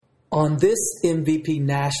On this MVP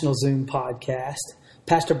National Zoom podcast,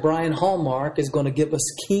 Pastor Brian Hallmark is going to give us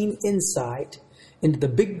keen insight into the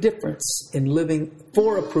big difference in living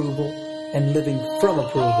for approval and living from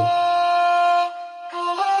approval.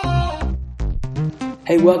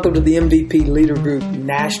 Hey, welcome to the MVP Leader Group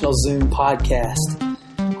National Zoom podcast,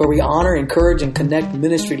 where we honor, encourage, and connect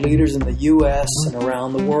ministry leaders in the U.S. and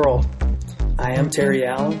around the world. I am Terry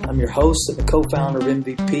Allen. I'm your host and the co-founder of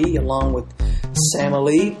MVP, along with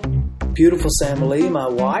Samalee, beautiful Samalee, my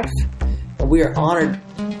wife, and we are honored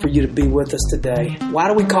for you to be with us today. Why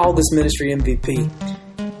do we call this ministry MVP?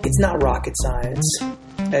 It's not rocket science.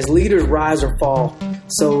 As leaders rise or fall,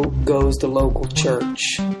 so goes the local church,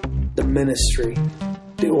 the ministry,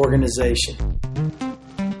 the organization.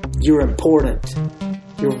 You're important.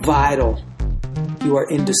 You're vital. You are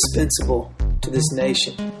indispensable to this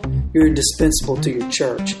nation. You're indispensable to your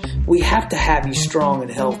church. We have to have you strong and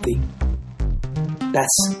healthy.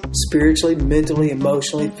 That's spiritually, mentally,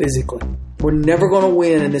 emotionally, physically. We're never going to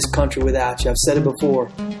win in this country without you. I've said it before.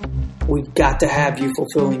 We've got to have you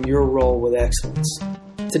fulfilling your role with excellence.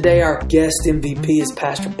 Today, our guest MVP is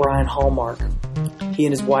Pastor Brian Hallmark. He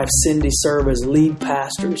and his wife Cindy serve as lead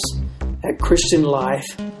pastors at Christian Life,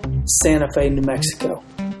 Santa Fe, New Mexico.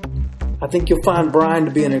 I think you'll find Brian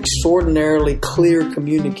to be an extraordinarily clear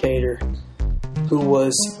communicator who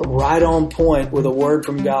was right on point with a word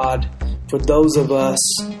from God for those of us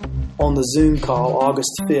on the Zoom call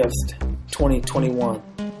August 5th, 2021.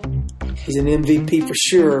 He's an MVP for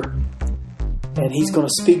sure, and he's going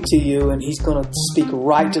to speak to you, and he's going to speak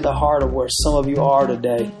right to the heart of where some of you are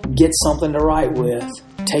today. Get something to write with.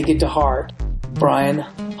 Take it to heart. Brian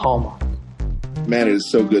Hallmark. Man, it is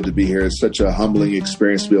so good to be here. It's such a humbling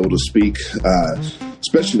experience to be able to speak,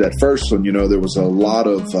 especially that first one. You know, there was a lot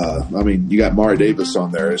of, you got Mari Davis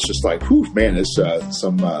on there. It's just like, whew, man, it's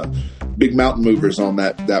some big mountain movers on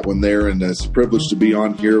that one there. And it's a privilege to be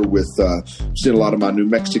on here with seeing a lot of my New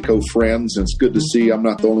Mexico friends. And it's good to see I'm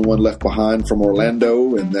not the only one left behind from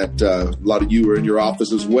Orlando, and that a lot of you are in your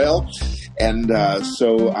office as well. And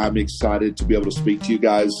so I'm excited to be able to speak to you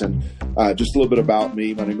guys. And just a little bit about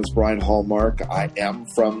me. My name is Brian Hallmark. I am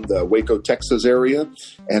from the Waco, Texas area,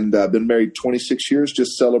 and been married 26 years,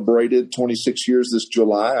 just celebrated 26 years this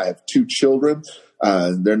July. I have 2 children.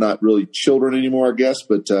 They're not really children anymore, I guess,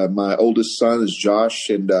 but my oldest son is Josh,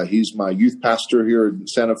 and he's my youth pastor here in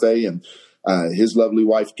Santa Fe, and his lovely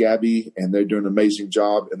wife, Gabby, and they're doing an amazing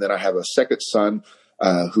job. And then I have a second son,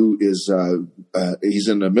 who is he's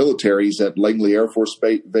in the military. He's at Langley Air Force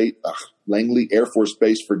Base,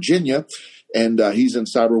 Virginia, and he's in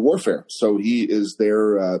cyber warfare. So he is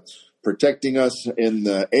there protecting us in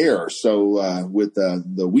the air. So with the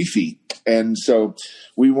Wi-Fi, and so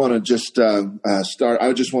we want to just start.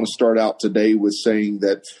 I just want to start out today with saying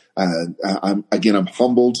that I'm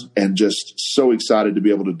humbled and just so excited to be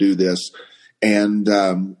able to do this. And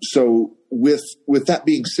so with that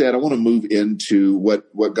being said, I want to move into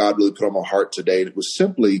what God really put on my heart today. And it was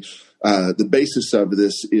simply the basis of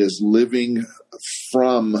this is living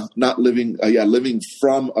from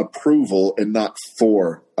approval and not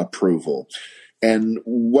for approval. And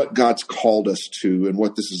what God's called us to and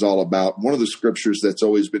what this is all about. One of the scriptures that's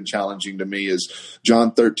always been challenging to me is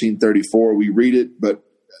John 13:34. We read it, but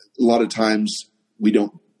a lot of times we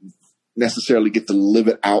don't necessarily get to live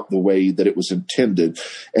it out the way that it was intended.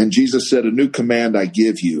 And Jesus said, "A new command I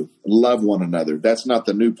give you, love one another." That's not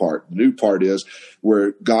the new part. The new part is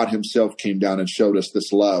where God himself came down and showed us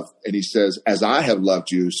this love. And he says, "As I have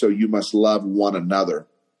loved you, so you must love one another."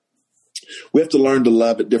 We have to learn to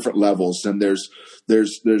love at different levels. And there's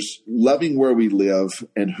loving where we live,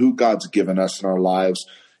 and who God's given us in our lives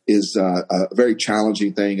is a very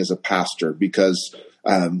challenging thing as a pastor, because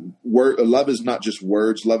love is not just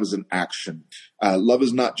words. Love is an action. Love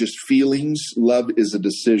is not just feelings. Love is a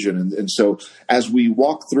decision. And so as we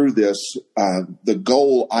walk through this, the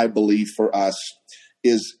goal, I believe, for us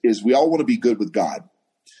is we all want to be good with God.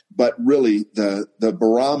 But really the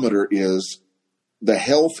barometer is the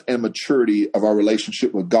health and maturity of our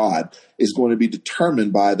relationship with God is going to be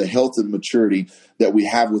determined by the health and maturity that we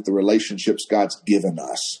have with the relationships God's given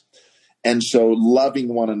us. And so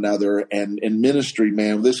loving one another and in ministry,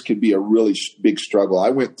 man, this could be a really big struggle.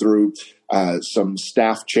 I went through some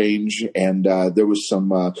staff change, and there was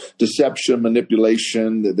some deception,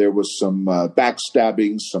 manipulation. There was some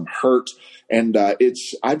backstabbing, some hurt. And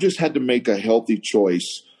I just had to make a healthy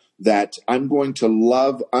choice that I'm going to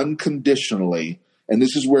love unconditionally. And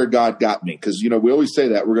this is where God got me, because, we always say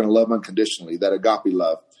that we're going to love unconditionally, that agape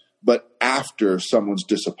love. but after someone's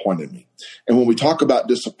disappointed me. And when we talk about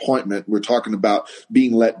disappointment, we're talking about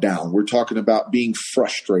being let down. We're talking about being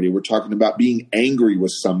frustrated. We're talking about being angry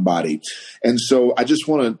with somebody. And so I just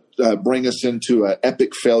want to bring us into an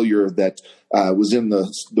epic failure that was in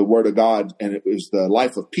the Word of God, and it was the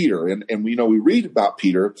life of Peter. And we know we read about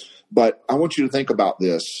Peter, but I want you to think about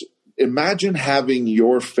this. Imagine having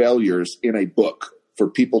your failures in a book for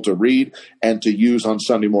people to read and to use on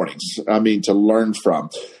Sunday mornings. I mean, to learn from.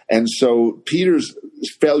 And so Peter's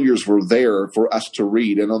failures were there for us to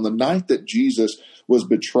read. And on the night that Jesus was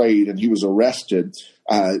betrayed and he was arrested,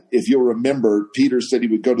 if you'll remember, Peter said he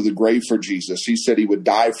would go to the grave for Jesus. He said he would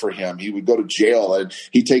die for him. He would go to jail, and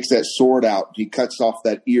he takes that sword out. He cuts off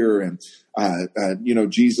that ear, and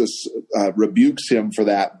Jesus rebukes him for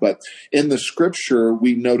that. But in the scripture,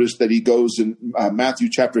 we notice that he goes in Matthew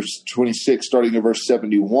chapter 26, starting in verse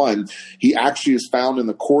 71. He actually is found in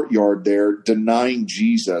the courtyard there denying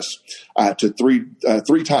Jesus to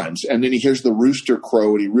three times. And then he hears the rooster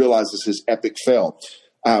crow, and he realizes his epic fail.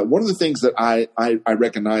 One of the things that I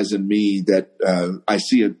recognize in me that I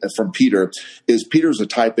see from Peter is Peter's a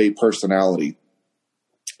type A personality.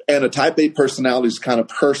 And a type A personality is the kind of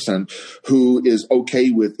person who is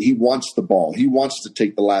okay with, he wants the ball. He wants to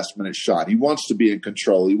take the last minute shot. He wants to be in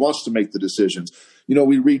control. He wants to make the decisions. You know,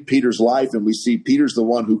 we read Peter's life and we see Peter's the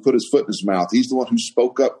one who put his foot in his mouth. He's the one who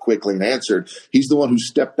spoke up quickly and answered. He's the one who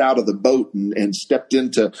stepped out of the boat and stepped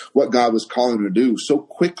into what God was calling him to do so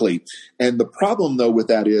quickly. And the problem, though, with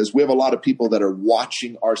that is we have a lot of people that are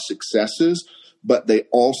watching our successes, but they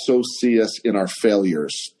also see us in our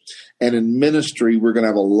failures. And in ministry, we're going to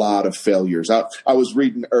have a lot of failures. I was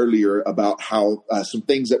reading earlier about how some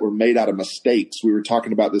things that were made out of mistakes. We were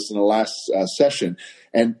talking about this in the last session.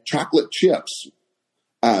 And chocolate chips,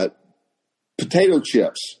 potato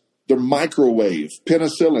chips, the microwave,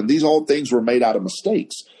 penicillin, these all things were made out of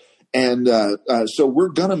mistakes. And so we're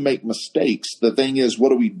going to make mistakes. The thing is, what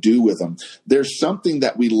do we do with them? There's something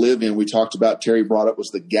that we live in. We talked about, Terry brought up, was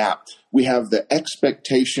the gap. We have the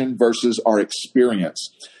expectation versus our experience.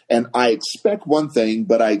 And I expect one thing,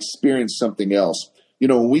 but I experience something else. You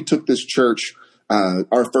know, when we took this church,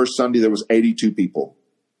 our first Sunday, there was 82 people.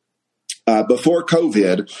 Before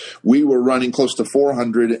COVID, we were running close to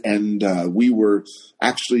 400, and we were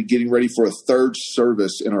actually getting ready for a third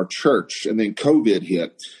service in our church. And then COVID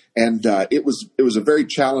hit. And it was a very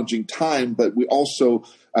challenging time, but we also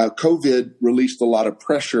COVID released a lot of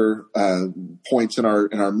pressure points in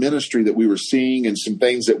our ministry that we were seeing, and some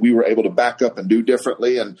things that we were able to back up and do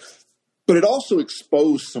differently. But it also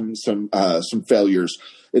exposed some failures.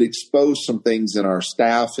 It exposed some things in our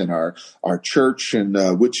staff and our church,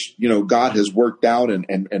 and which, you know, God has worked out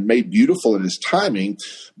and made beautiful in his timing.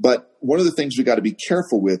 But one of the things we got to be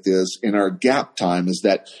careful with is in our gap time is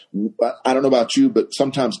that, I don't know about you, but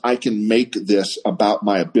sometimes I can make this about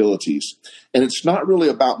my abilities. And it's not really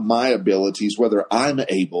about my abilities, whether I'm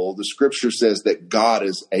able. The scripture says that God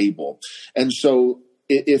is able. And so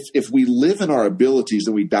if we live in our abilities,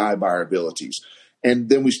 then we die by our abilities. And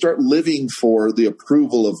then we start living for the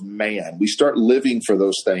approval of man. We start living for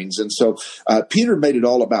those things. And so Peter made it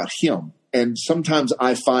all about him. And sometimes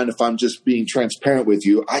I find, if I'm just being transparent with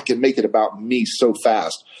you, I can make it about me so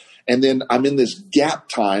fast. And then I'm in this gap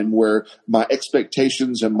time where my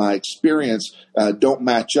expectations and my experience don't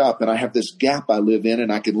match up. And I have this gap I live in,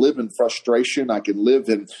 and I can live in frustration. I can live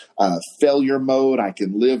in failure mode. I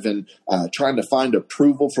can live in trying to find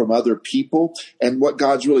approval from other people. And what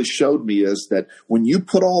God's really showed me is that when you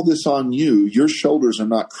put all this on you, your shoulders are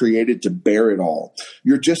not created to bear it all.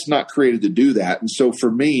 You're just not created to do that. And so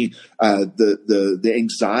for me, the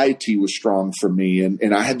anxiety was strong for me.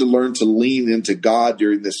 And I had to learn to lean into God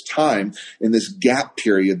during this time, in this gap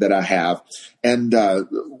period that I have. And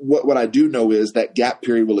what I do know is that gap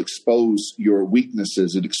period will expose your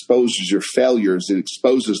weaknesses. It exposes your failures. It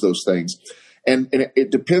exposes those things. And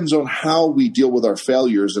it depends on how we deal with our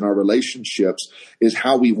failures and our relationships is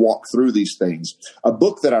how we walk through these things. A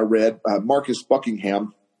book that I read, Marcus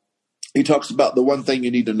Buckingham, he talks about the one thing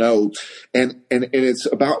you need to know, and it's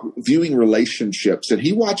about viewing relationships. And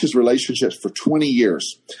he watches relationships for 20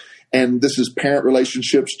 years. And this is parent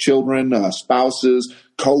relationships, children, spouses,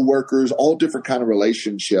 co-workers, all different kind of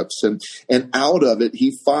relationships. And out of it,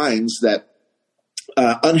 he finds that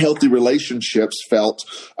unhealthy relationships felt,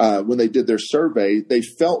 when they did their survey, they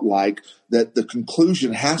felt like that the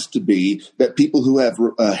conclusion has to be that people who have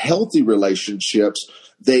healthy relationships,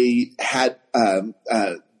 they had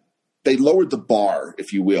they lowered the bar,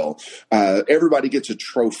 if you will. Everybody gets a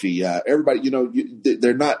trophy. Everybody,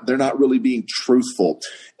 they're not really being truthful.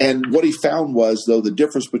 And what he found was, though, the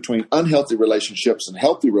difference between unhealthy relationships and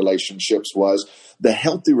healthy relationships was the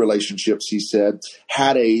healthy relationships, he said,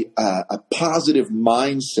 had a positive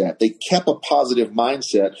mindset. They kept a positive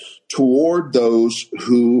mindset toward those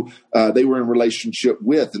who they were in relationship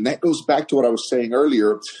with. And that goes back to what I was saying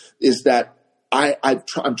earlier, is that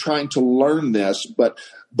I'm trying to learn this, but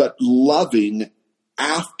loving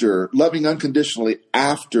unconditionally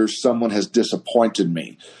after someone has disappointed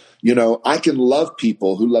me. I can love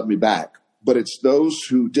people who love me back, but it's those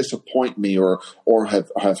who disappoint me or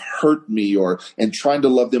have hurt me and trying to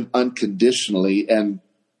love them unconditionally. And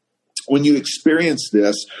when you experience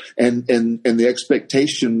this and the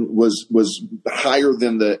expectation was higher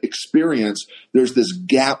than the experience, there's this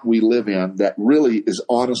gap we live in that really is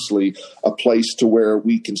honestly a place to where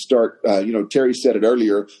we can start. Terry said it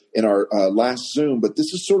earlier in our last Zoom, but this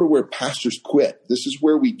is sort of where pastors quit. This is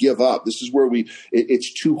where we give up. This is where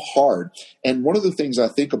it's too hard. And one of the things I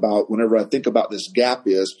think about whenever I think about this gap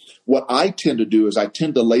is what I tend to do is I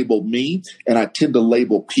tend to label me and I tend to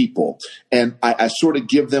label people. And I sort of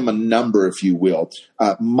give them a number, if you will.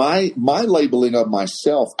 My labeling of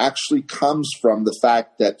myself actually comes from the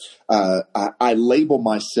fact that I label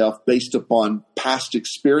myself based upon past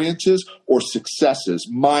experiences or successes,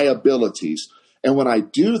 my abilities. And when I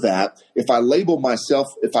do that, if I label myself,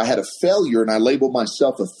 if I had a failure and I label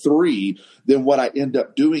myself a 3, then what I end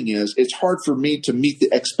up doing is it's hard for me to meet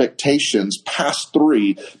the expectations past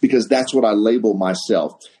 3 because that's what I label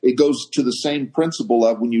myself. It goes to the same principle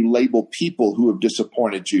of when you label people who have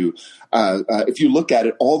disappointed you. If you look at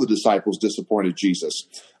it, all the disciples disappointed Jesus.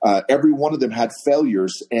 Every one of them had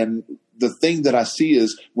failures. And the thing that I see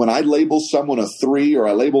is when I label someone a 3 or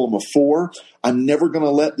I label them a 4, I'm never going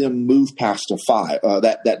to let them move past a 5,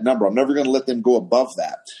 that number. I'm never going to let them go above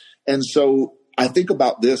that. And so I think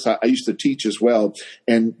about this. I used to teach as well,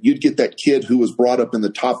 and you'd get that kid who was brought up in the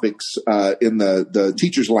topics in the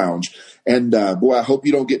teacher's lounge. And boy, I hope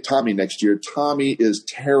you don't get Tommy next year. Tommy is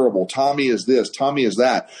terrible. Tommy is this. Tommy is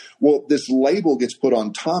that. Well, this label gets put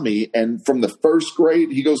on Tommy, and from the first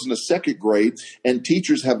grade, he goes into second grade, and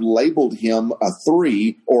teachers have labeled him a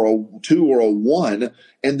 3 or a 2 or a 1.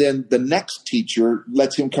 And then the next teacher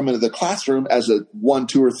lets him come into the classroom as a 1,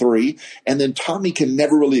 2, or 3. And then Tommy can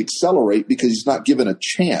never really accelerate because he's not given a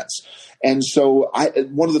chance. And so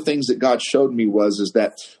one of the things that God showed me is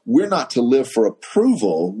that we're not to live for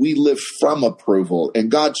approval. We live from approval.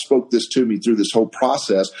 And God spoke this to me through this whole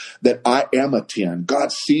process that I am a 10.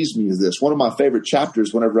 God sees me as this. One of my favorite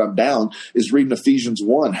chapters whenever I'm down is reading Ephesians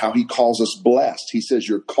 1, how he calls us blessed. He says,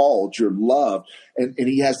 you're called, you're loved. And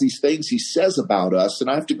he has these things he says about us.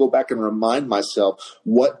 And I have to go back and remind myself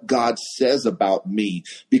what God says about me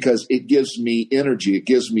because it gives me energy. It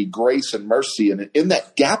gives me grace and mercy. And in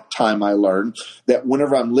that gap time, I learned that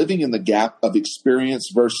whenever I'm living in the gap of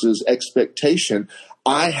experience versus expectation,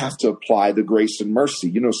 I have to apply the grace and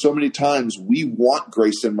mercy. So many times we want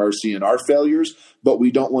grace and mercy in our failures, but we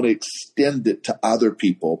don't want to extend it to other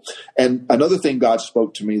people. And another thing God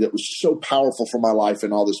spoke to me that was so powerful for my life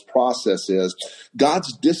in all this process is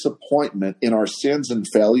God's disappointment in our sins and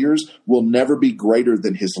failures will never be greater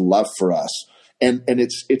than his love for us. And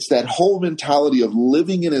it's that whole mentality of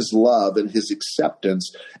living in his love and his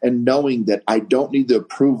acceptance and knowing that I don't need the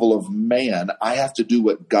approval of man. I have to do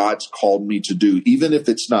what God's called me to do, even if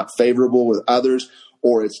it's not favorable with others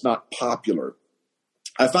or it's not popular.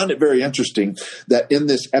 I find it very interesting that in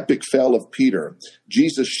this epic fail of Peter,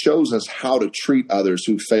 Jesus shows us how to treat others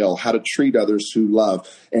who fail, how to treat others who love,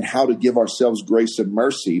 and how to give ourselves grace and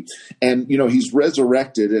mercy. And, he's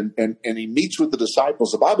resurrected and he meets with the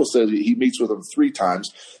disciples. The Bible says he meets with them 3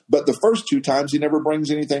 times, but the first 2 times he never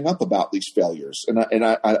brings anything up about these failures. And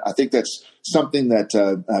I think that's something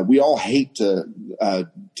that we all hate to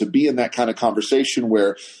be in that kind of conversation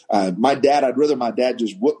where I'd rather my dad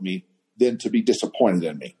just whoop me than to be disappointed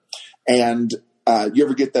in me. And you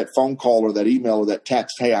ever get that phone call or that email or that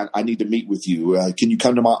text, hey, I need to meet with you. Can you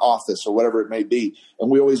come to my office or whatever it may be?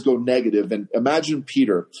 And we always go negative. And imagine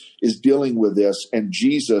Peter is dealing with this, and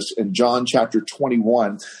Jesus in John chapter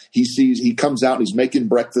 21, he comes out and he's making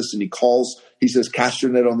breakfast and he says, cast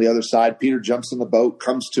your net on the other side. Peter jumps in the boat,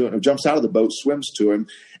 jumps out of the boat, swims to him.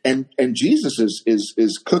 And Jesus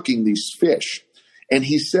is cooking these fish. And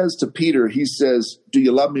he says to Peter, he says, do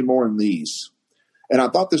you love me more than these? And I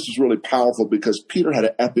thought this was really powerful because Peter had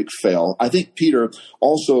an epic fail. I think Peter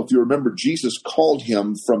also, if you remember, Jesus called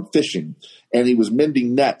him from fishing and he was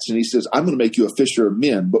mending nets. And he says, I'm going to make you a fisher of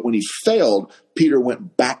men. But when he failed, Peter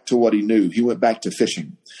went back to what he knew. He went back to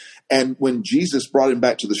fishing. And when Jesus brought him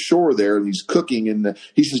back to the shore there, and he's cooking, and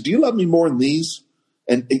he says, do you love me more than these?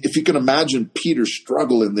 And if you can imagine Peter's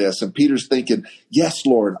struggle in this, and Peter's thinking, yes,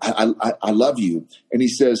 Lord, I love you. And he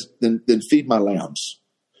says, then feed my lambs.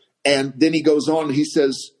 And then he goes on and he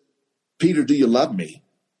says, Peter, do you love me?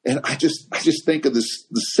 And I just think of this,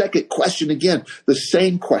 the second question again, the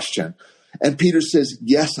same question. And Peter says,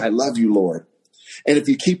 yes, I love you, Lord. And if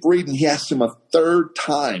you keep reading, he asks him a third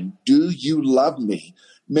time, do you love me?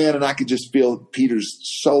 Man, and I could just feel Peter's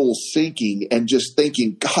soul sinking and just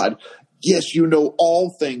thinking, God, yes, you know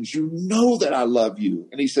all things. You know that I love you.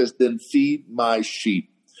 And he says, then feed my sheep.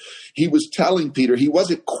 He was telling Peter, he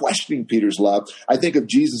wasn't questioning Peter's love. I think of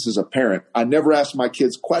Jesus as a parent. I never ask my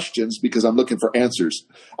kids questions because I'm looking for answers.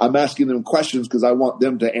 I'm asking them questions because I want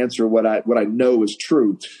them to answer what I know is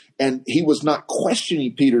true. And he was not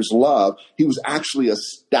questioning Peter's love. He was actually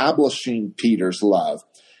establishing Peter's love.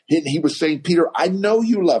 He was saying, Peter, I know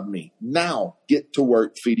you love me. Now get to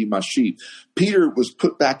work feeding my sheep. Peter was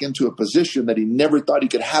put back into a position that he never thought he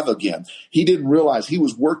could have again. He didn't realize he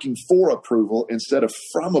was working for approval instead of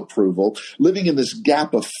from approval, living in this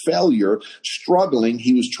gap of failure, struggling.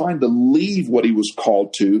 He was trying to leave what he was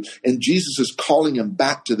called to. And Jesus is calling him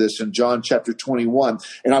back to this in John chapter 21.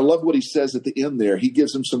 And I love what he says at the end there. He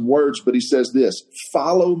gives him some words, but he says this,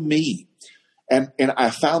 follow me. And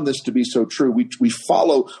I found this to be so true. We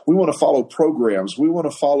want to follow programs. We want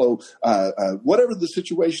to follow whatever the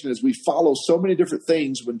situation is. We follow so many different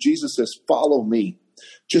things when Jesus says, follow me.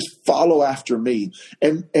 Just follow after me.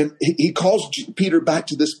 And he calls Peter back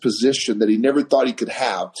to this position that he never thought he could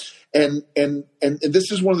have. And this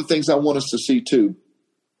is one of the things I want us to see too.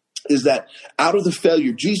 Is that out of the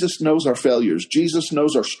failure, Jesus knows our failures. Jesus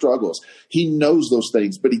knows our struggles. He knows those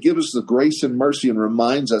things, but he gives us the grace and mercy and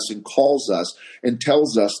reminds us and calls us and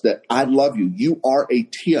tells us that I love you. You are a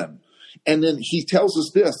 10. And then he tells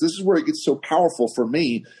us this is where it gets so powerful for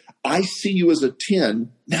me. I see you as a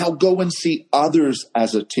 10. Now go and see others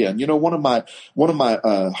as a 10. You know, one of my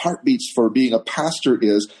heartbeats for being a pastor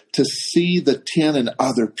is to see the 10 in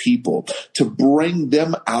other people, to bring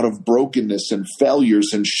them out of brokenness and failures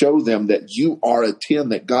and show them that you are a 10,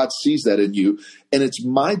 that God sees that in you. And it's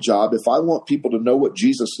my job, if I want people to know what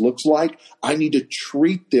Jesus looks like, I need to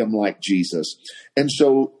treat them like Jesus. And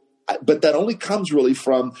so, but that only comes really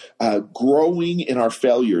from growing in our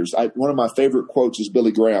failures. One of my favorite quotes is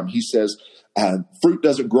Billy Graham. He says, fruit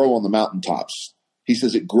doesn't grow on the mountaintops. He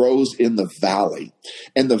says it grows in the valley.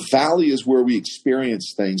 And the valley is where we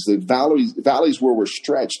experience things. The valley is where we're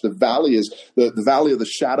stretched. The valley is the valley of the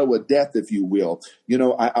shadow of death, if you will. You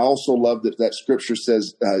know, I also love that scripture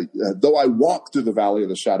says, though I walk through the valley of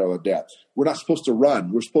the shadow of death. We're not supposed to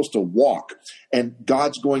run. We're supposed to walk. And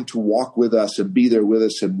God's going to walk with us and be there with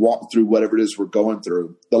us and walk through whatever it is we're going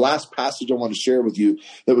through. The last passage I want to share with you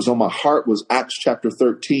that was on my heart was Acts chapter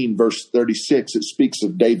 13, verse 36. It speaks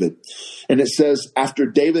of David. And it says, after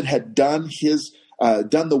David had done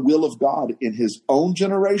the will of God in his own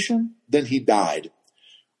generation, then he died.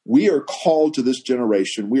 We are called to this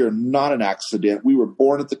generation. We are not an accident. We were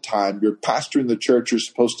born at the time. You're pastoring the church you're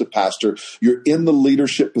supposed to pastor. You're in the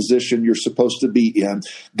leadership position you're supposed to be in.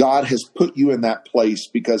 God has put you in that place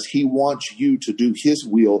because he wants you to do his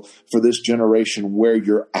will for this generation where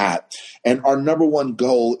you're at. And our number one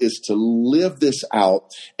goal is to live this out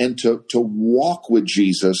and to walk with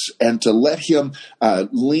Jesus and to let him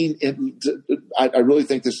lean in. I really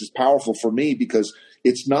think this is powerful for me because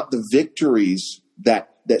it's not the victories that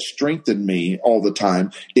strengthen me all the time.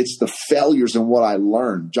 It's the failures and what I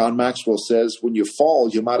learned. John Maxwell says, when you fall,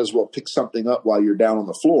 you might as well pick something up while you're down on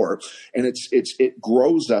the floor. And it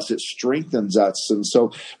grows us. It strengthens us. And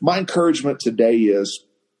so my encouragement today is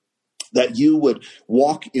that you would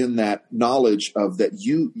walk in that knowledge of that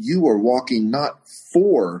you are walking not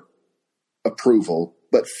for approval,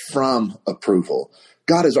 but from approval.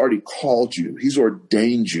 God has already called you. He's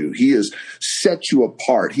ordained you. He has set you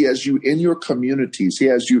apart. He has you in your communities. He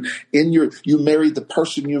has you you married the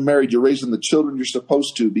person you married. You're raising the children you're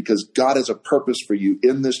supposed to because God has a purpose for you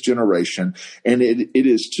in this generation. And it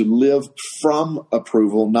is to live from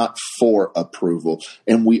approval, not for approval.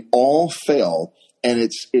 And we all fail. And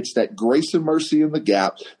it's that grace and mercy in the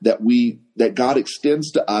gap that God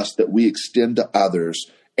extends to us, that we extend to others.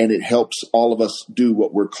 And it helps all of us do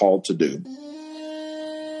what we're called to do.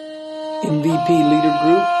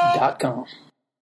 MVPleadergroup.com